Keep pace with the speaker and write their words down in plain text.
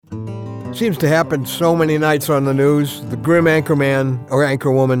Seems to happen so many nights on the news. The grim anchorman or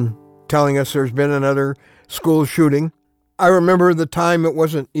anchorwoman telling us there's been another school shooting. I remember the time it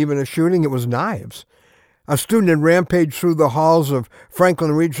wasn't even a shooting, it was knives. A student had rampaged through the halls of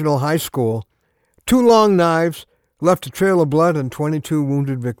Franklin Regional High School. 2 long knives left a trail of blood and 22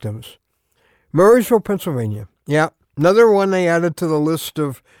 wounded victims. Murraysville, Pennsylvania. Yeah, another one they added to the list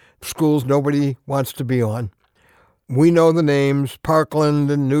of schools nobody wants to be on. We know the names, Parkland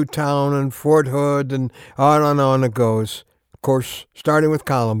and Newtown and Fort Hood, and on it goes. Of course, starting with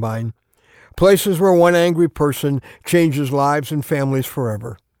Columbine. Places where one angry person changes lives and families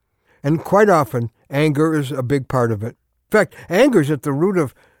forever. And quite often, anger is a big part of it. In fact, anger is at the root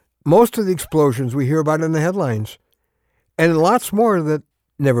of most of the explosions we hear about in the headlines. And lots more that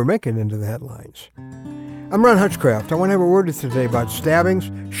never make it into the headlines. I'm Ron Hutchcraft. I want to have a word with you today about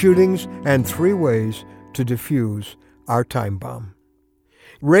stabbings, shootings, and 3 ways to defuse our time bomb.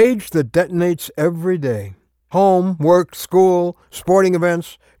 Rage that detonates every day. Home, work, school, sporting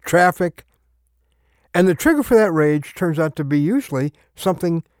events, traffic. And the trigger for that rage turns out to be usually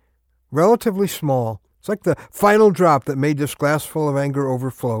something relatively small. It's like the final drop that made this glass full of anger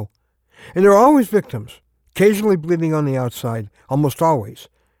overflow. And there are always victims, occasionally bleeding on the outside, almost always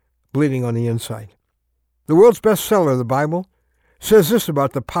bleeding on the inside. The world's bestseller, the Bible, says this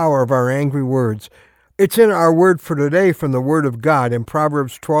about the power of our angry words. It's in our word for today from the Word of God in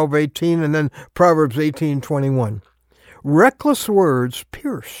Proverbs 12:18 and then Proverbs 18:21. Reckless words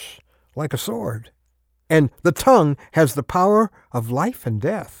pierce like a sword, and the tongue has the power of life and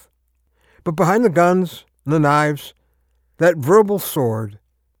death. But behind the guns and the knives, that verbal sword,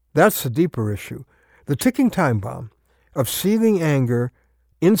 that's the deeper issue, the ticking time bomb of seething anger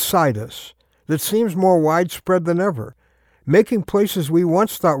inside us that seems more widespread than ever, making places we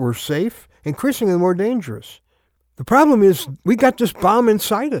once thought were safe increasingly more dangerous. The problem is we got this bomb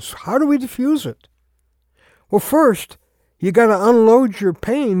inside us. How do we defuse it? Well, first, you got to unload your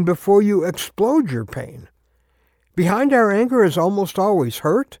pain before you explode your pain. Behind our anger is almost always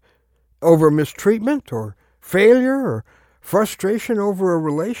hurt over mistreatment or failure or frustration over a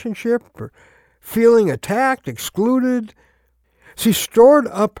relationship or feeling attacked, excluded. See, stored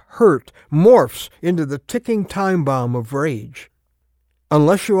up hurt morphs into the ticking time bomb of rage.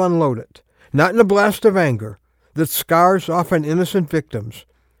 Unless you unload it, not in a blast of anger that scars often innocent victims,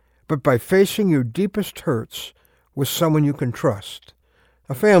 but by facing your deepest hurts with someone you can trust.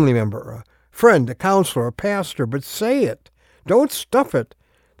 A family member, a friend, a counselor, a pastor, but say it. Don't stuff it.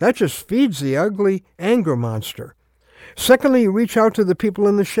 That just feeds the ugly anger monster. Secondly, you reach out to the people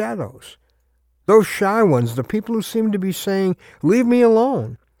in the shadows. Those shy ones, the people who seem to be saying, leave me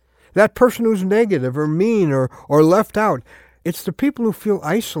alone. That person who's negative or mean or left out. It's the people who feel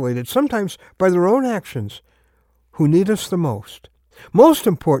isolated, sometimes by their own actions, who need us the most. Most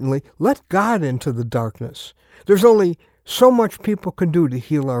importantly, let God into the darkness. There's only so much people can do to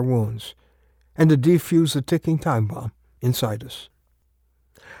heal our wounds and to defuse the ticking time bomb inside us.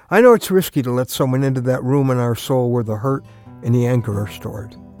 I know it's risky to let someone into that room in our soul where the hurt and the anger are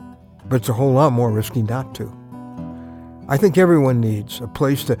stored, but it's a whole lot more risky not to. I think everyone needs a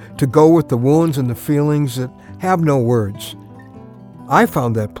place to go with the wounds and the feelings that have no words. I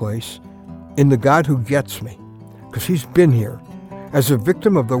found that place in the God who gets me, because he's been here as a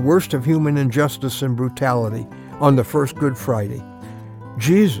victim of the worst of human injustice and brutality on the first Good Friday.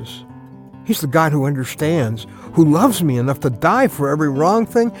 Jesus, he's the God who understands, who loves me enough to die for every wrong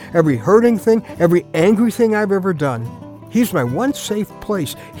thing, every hurting thing, every angry thing I've ever done. He's my one safe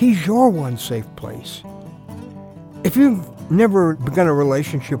place. He's your one safe place. If you've never begun a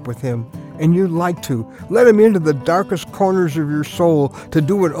relationship with him, and you'd like to, let him into the darkest corners of your soul to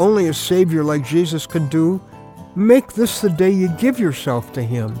do what only a Savior like Jesus can do. Make this the day you give yourself to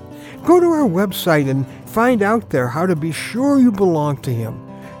him. Go to our website and find out there how to be sure you belong to him.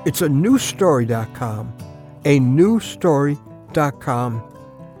 It's anewstory.com. anewstory.com.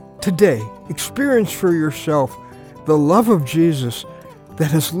 Today, experience for yourself the love of Jesus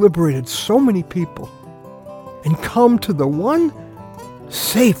that has liberated so many people, and come to the one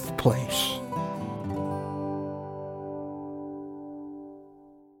safe place